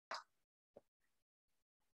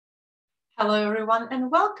Hello, everyone, and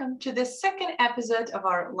welcome to the second episode of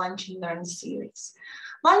our Lunch and Learn series.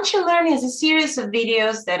 Lunch and Learn is a series of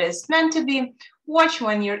videos that is meant to be watched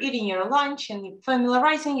when you're eating your lunch and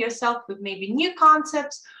familiarizing yourself with maybe new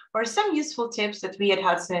concepts or some useful tips that we at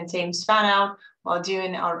Hudson and Thames found out while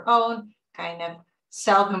doing our own kind of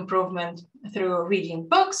self-improvement through reading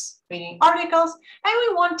books, reading articles, and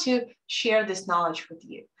we want to share this knowledge with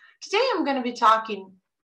you. Today, I'm going to be talking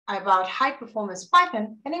about High Performance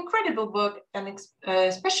Python, an incredible book, and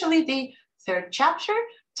especially the third chapter,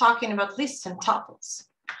 talking about lists and tuples.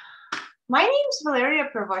 My name is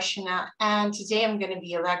Valeriia Pervushyna, and today I'm going to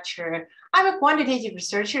be a lecturer. I'm a quantitative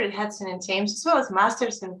researcher at Hudson and Thames, as well as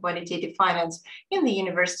Masters in Quantitative Finance in the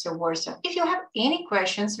University of Warsaw. If you have any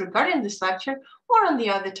questions regarding this lecture or on the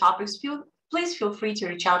other topics, please feel free to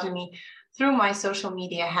reach out to me through my social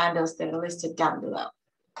media handles that are listed down below.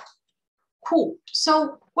 Cool.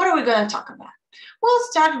 So what are we going to talk about? We'll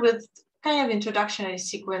start with kind of introductory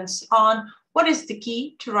sequence on what is the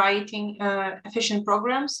key to writing efficient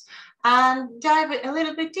programs and dive a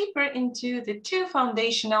little bit deeper into the two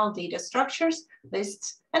foundational data structures,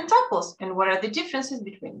 lists and tuples, and what are the differences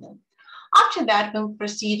between them. After that, we'll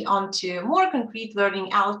proceed on to more concrete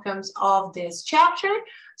learning outcomes of this chapter,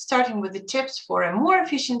 starting with the tips for a more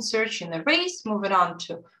efficient search in arrays, moving on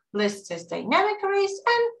to lists as dynamic arrays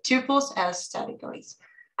and tuples as static arrays.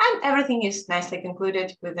 And everything is nicely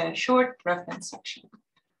concluded with a short reference section.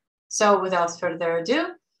 So without further ado,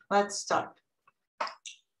 let's start.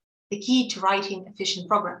 The key to writing efficient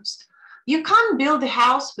programs. You can't build a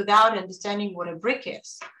house without understanding what a brick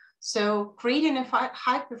is. So creating a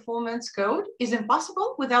high-performance code is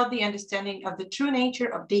impossible without the understanding of the true nature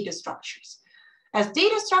of data structures. As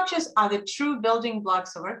data structures are the true building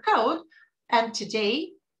blocks of our code, and today,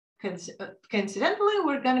 coincidentally,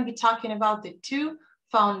 we're going to be talking about the two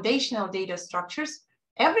foundational data structures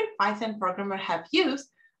every Python programmer have used,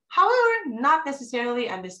 however, not necessarily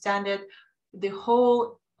understood the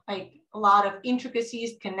whole, like a lot of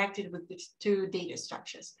intricacies connected with these two data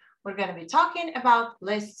structures. We're going to be talking about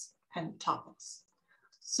lists and tuples.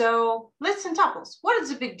 So lists and tuples, what is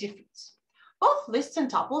the big difference? Both lists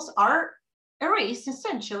and tuples are arrays,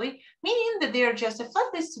 essentially, meaning that they are just a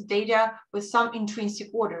flat list of data with some intrinsic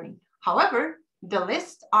ordering. However, the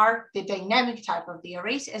lists are the dynamic type of the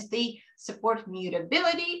arrays as they support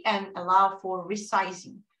mutability and allow for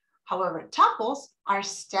resizing. However, tuples are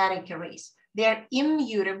static arrays. They are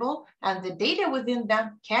immutable and the data within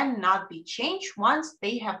them cannot be changed once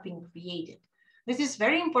they have been created. This is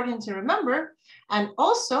very important to remember. And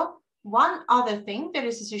also, one other thing that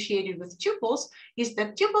is associated with tuples is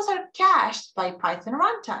that tuples are cached by Python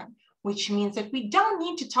runtime, which means that we don't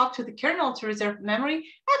need to talk to the kernel to reserve memory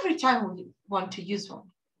every time we want to use one.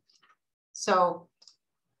 So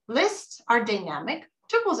lists are dynamic,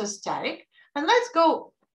 tuples are static, and let's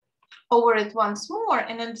go over it once more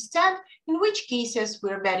and understand in which cases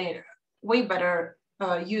we're way better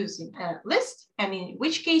using a list, and in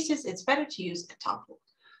which cases it's better to use a tuple.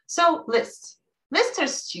 So lists. Lists are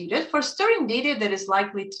suited for storing data that is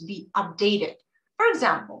likely to be updated. For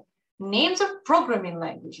example, names of programming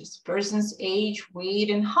languages, person's age, weight,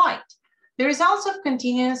 and height. The results of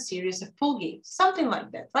continuous series of pool games, something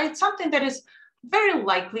like that, right? Something that is very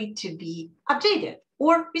likely to be updated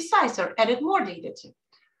or resized or added more data to.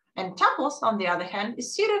 And tuples, on the other hand,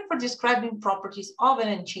 is suited for describing properties of an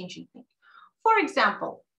unchanging thing. For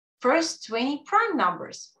example, first 20 prime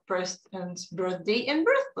numbers, person's birthday and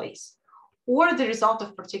birthplace, or the result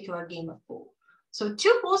of particular game of pool. So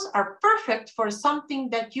tuples are perfect for something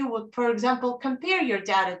that you would, for example, compare your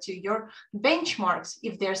data to your benchmarks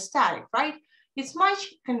if they're static, right? It's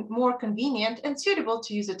much more convenient and suitable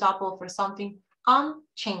to use a tuple for something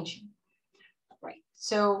unchanging, right?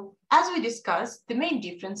 So as we discussed, the main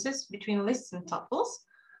differences between lists and tuples,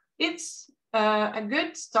 it's a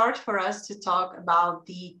good start for us to talk about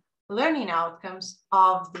the learning outcomes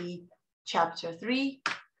of the chapter 3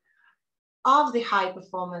 of the High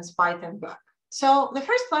Performance Python book. So the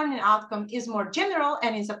first learning outcome is more general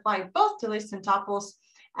and is applied both to lists and tuples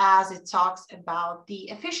as it talks about the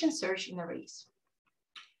efficient search in arrays.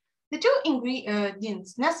 The two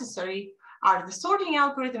ingredients necessary are the sorting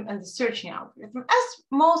algorithm and the searching algorithm, as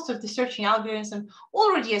most of the searching algorithms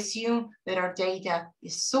already assume that our data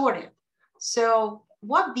is sorted. So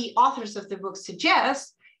what the authors of the book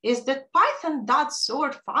suggest is that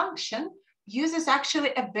Python.sort function uses actually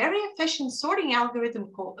a very efficient sorting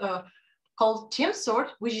algorithm called TimSort,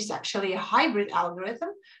 which is actually a hybrid algorithm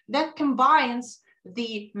that combines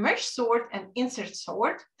the merge sort and insert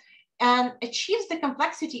sort and achieves the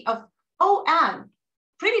complexity of ON.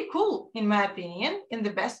 Pretty cool, in my opinion, in the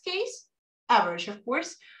best case, average, of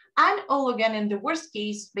course, and O again in the worst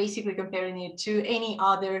case, basically comparing it to any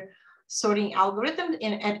other sorting algorithm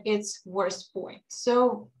at its worst point.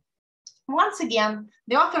 So once again,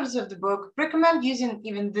 the authors of the book recommend using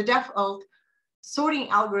even the default sorting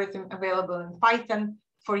algorithm available in Python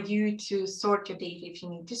for you to sort your data if you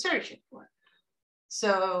need to search it for.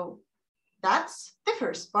 So that's the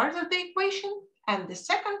first part of the equation. And the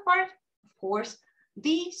second part, of course,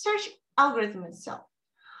 the search algorithm itself.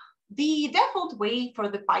 The default way for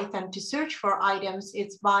the Python to search for items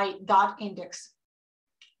is by .index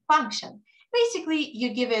function. Basically,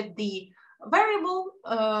 you give it the variable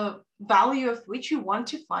value of which you want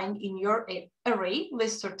to find in your array,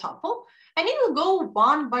 list, or tuple, and it will go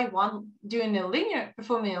one by one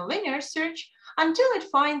performing a linear search until it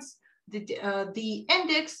finds the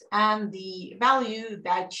index and the value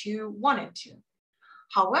that you want it to.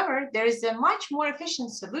 However, there is a much more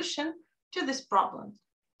efficient solution to this problem.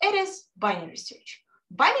 It is binary search.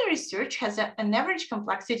 Binary search has an average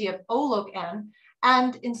complexity of O log n,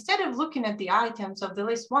 and instead of looking at the items of the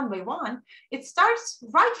list one by one, it starts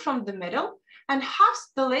right from the middle and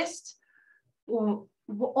halves the list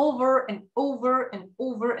over and over and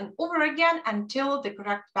over and over again until the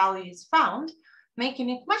correct value is found, making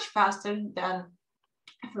it much faster than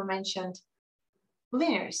aforementioned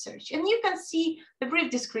linear search. And you can see the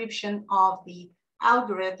brief description of the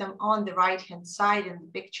algorithm on the right-hand side in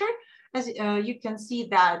the picture. As you can see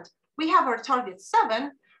that we have our target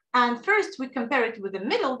 7, and first we compare it with the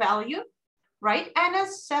middle value, right? And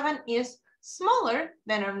as 7 is smaller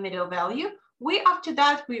than our middle value, after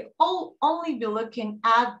that we only be looking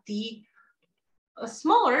at the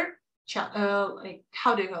smaller,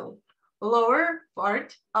 lower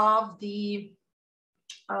part of the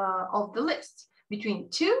list between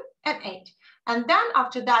 2 and 8. And then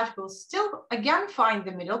after that, we'll still again find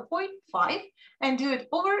the middle point, 5, and do it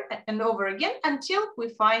over and over again until we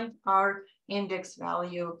find our index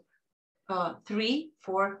value 3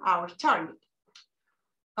 for our target.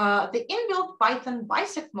 The inbuilt Python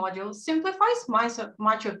bisect module simplifies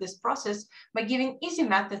much of this process by giving easy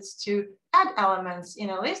methods to add elements in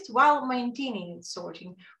a list while maintaining its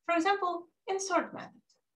sorting. For example, in sort method.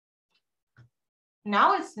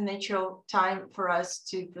 Now it's the natural time for us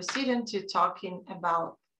to proceed into talking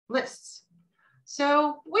about lists.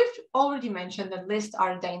 So we've already mentioned that lists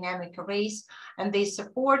are dynamic arrays, and they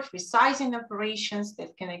support resizing operations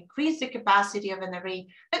that can increase the capacity of an array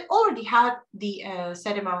that already had the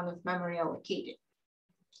set amount of memory allocated.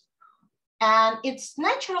 And it's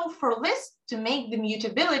natural for lists to make the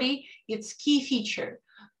mutability its key feature.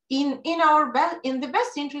 In the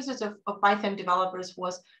best interests of Python developers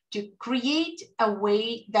was to create a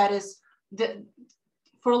way that is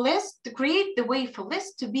create the way for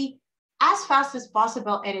lists to be as fast as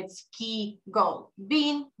possible at its key goal,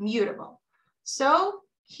 being mutable. So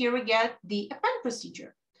here we get the append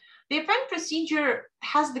procedure. The append procedure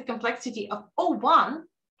has the complexity of O1.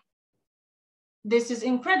 This is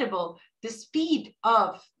incredible. The speed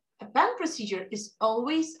of append procedure is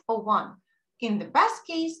always O1 in the best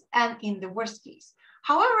case and in the worst case.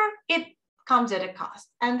 However, it comes at a cost,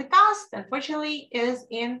 and the cost, unfortunately, is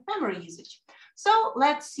in memory usage. So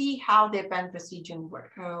let's see how the append procedure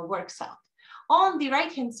works out. On the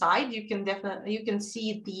right-hand side, you can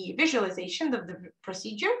see the visualization of the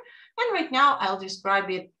procedure, and right now I'll describe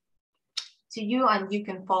it to you, and you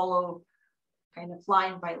can follow kind of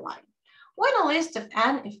line by line. When a list of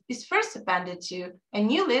n is first appended to, a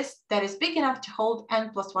new list that is big enough to hold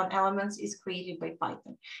n+1 elements is created by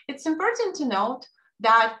Python. It's important to note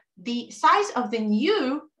that the size of the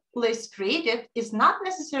new list created is not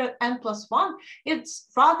necessarily n+1. It's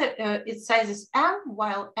rather, its size is m,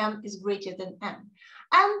 while m is greater than n.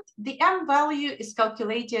 And the m value is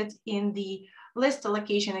calculated in the list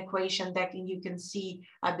allocation equation that you can see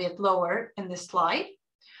a bit lower in the slide.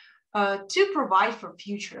 To provide for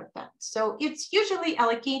future appends. So it's usually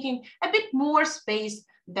allocating a bit more space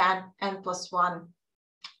than n+1,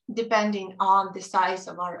 depending on the size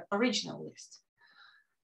of our original list.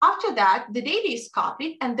 After that, the data is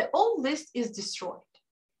copied and the old list is destroyed.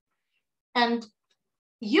 And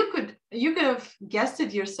you could have guessed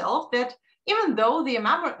it yourself that even though the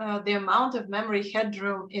amount of memory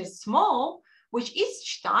headroom is small, which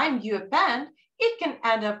each time you append, it can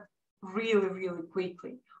add up really, really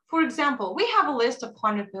quickly. For example, we have a list of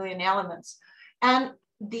 100 million elements, and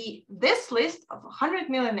this list of 100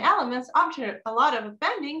 million elements, after a lot of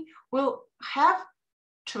appending, will have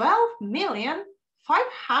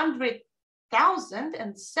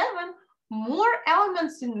 12,500,007 more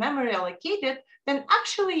elements in memory allocated than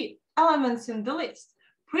actually elements in the list.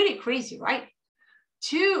 Pretty crazy, right?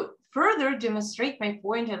 To further demonstrate my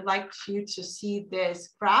point, I'd like you to see this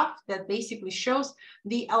graph that basically shows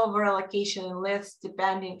the overallocation list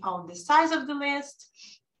depending on the size of the list.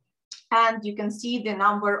 And you can see the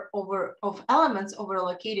number of elements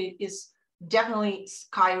overallocated is definitely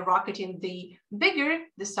skyrocketing the bigger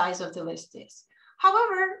the size of the list is.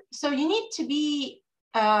 However, so you need to be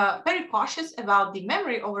very cautious about the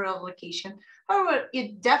memory overallocation. However,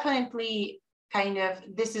 it definitely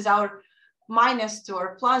this is our minus to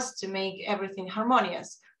our plus to make everything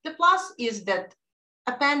harmonious. The plus is that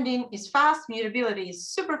appending is fast, mutability is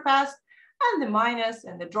super fast, and the minus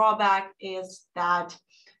and the drawback is that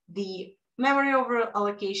the memory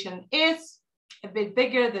overallocation is a bit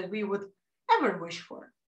bigger than we would ever wish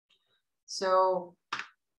for. So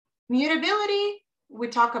mutability, we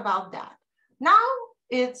talk about that. Now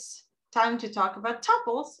it's time to talk about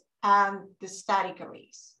tuples and the static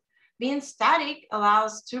arrays. Being static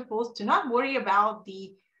allows tuples to not worry about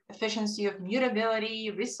the efficiency of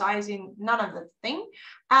mutability, resizing, none of that thing,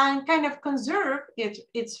 and kind of conserve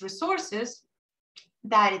its resources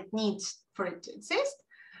that it needs for it to exist,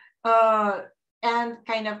 and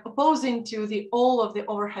kind of opposing to all of the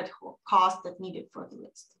overhead costs that needed for the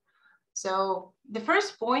list. So the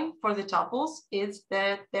first point for the tuples is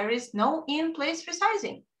that there is no in-place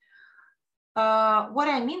resizing. What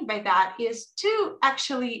I mean by that is to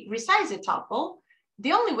actually resize a tuple,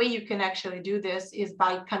 the only way you can actually do this is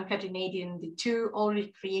by concatenating the two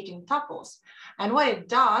already creating tuples. And what it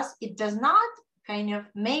does not kind of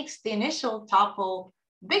makes the initial tuple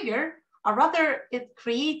bigger, or rather it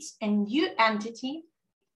creates a new entity,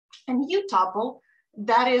 a new tuple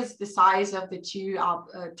that is the size of the two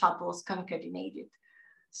tuples concatenated.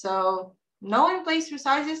 So no in-place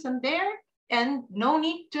resizes in there and no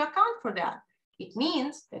need to account for that. It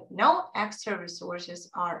means that no extra resources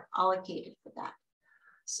are allocated for that.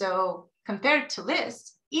 So compared to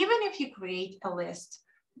lists, even if you create a list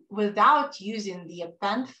without using the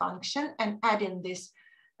append function and adding this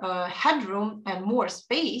headroom and more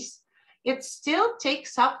space, it still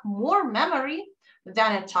takes up more memory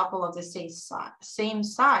than a tuple of the same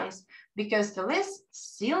size, because the list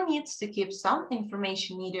still needs to keep some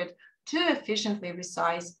information needed to efficiently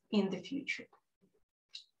resize in the future.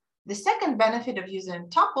 The second benefit of using a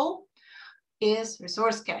tuple is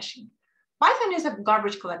resource caching. Python is a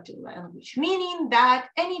garbage collecting language, meaning that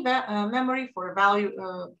any memory for a value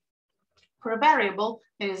for a variable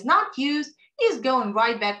that is not used is going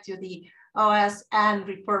right back to the OS and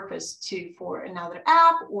repurposed for another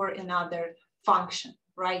app or another function,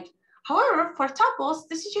 right? However, for tuples,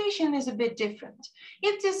 the situation is a bit different.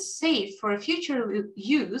 It is safe for future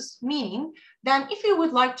use, meaning that if you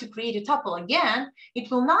would like to create a tuple again, it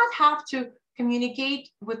will not have to communicate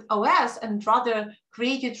with OS and rather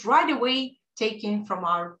create it right away, taken from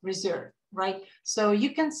our reserve, right? So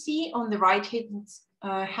you can see on the right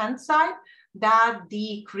hand side that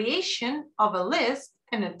the creation of a list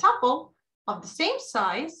and a tuple of the same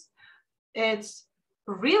size, it's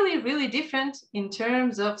really, really different in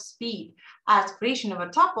terms of speed, as creation of a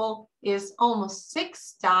tuple is almost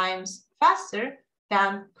 6 times faster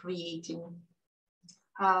than creating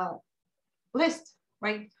a list,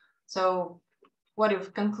 right? So what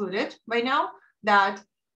we've concluded by now, that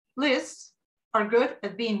lists are good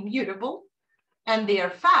at being mutable and they are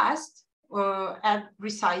fast at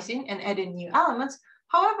resizing and adding new elements.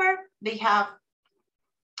 However, they have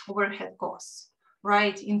overhead costs,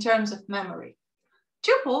 right, in terms of memory.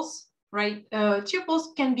 Tuples, right?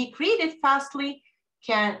 Tuples can be created fastly,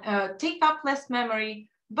 can take up less memory,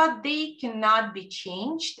 but they cannot be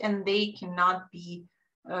changed and they cannot be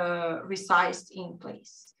resized in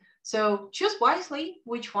place. So choose wisely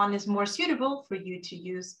which one is more suitable for you to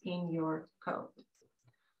use in your code.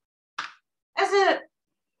 As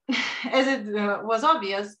it was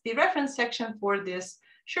obvious, the reference section for this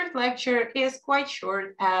short lecture is quite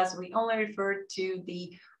short, as we only referred to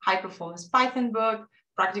the High Performance Python book,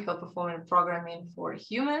 Practical Performance Programming for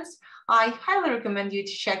Humans. I highly recommend you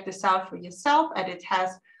to check this out for yourself, and it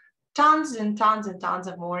has tons and tons and tons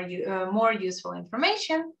of more useful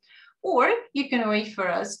information. Or you can wait for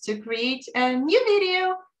us to create a new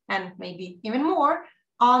video and maybe even more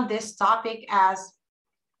on this topic, as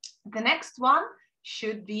the next one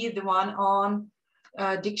should be the one on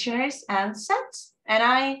dictionaries and sets. And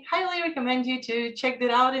I highly recommend you to check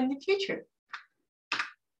that out in the future.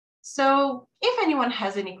 So if anyone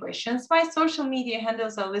has any questions, my social media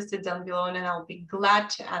handles are listed down below and I'll be glad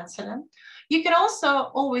to answer them. You can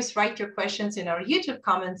also always write your questions in our YouTube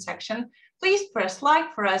comment section. Please press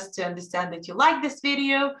like for us to understand that you like this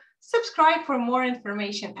video, subscribe for more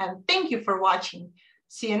information, and thank you for watching.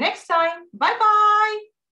 See you next time. Bye-bye.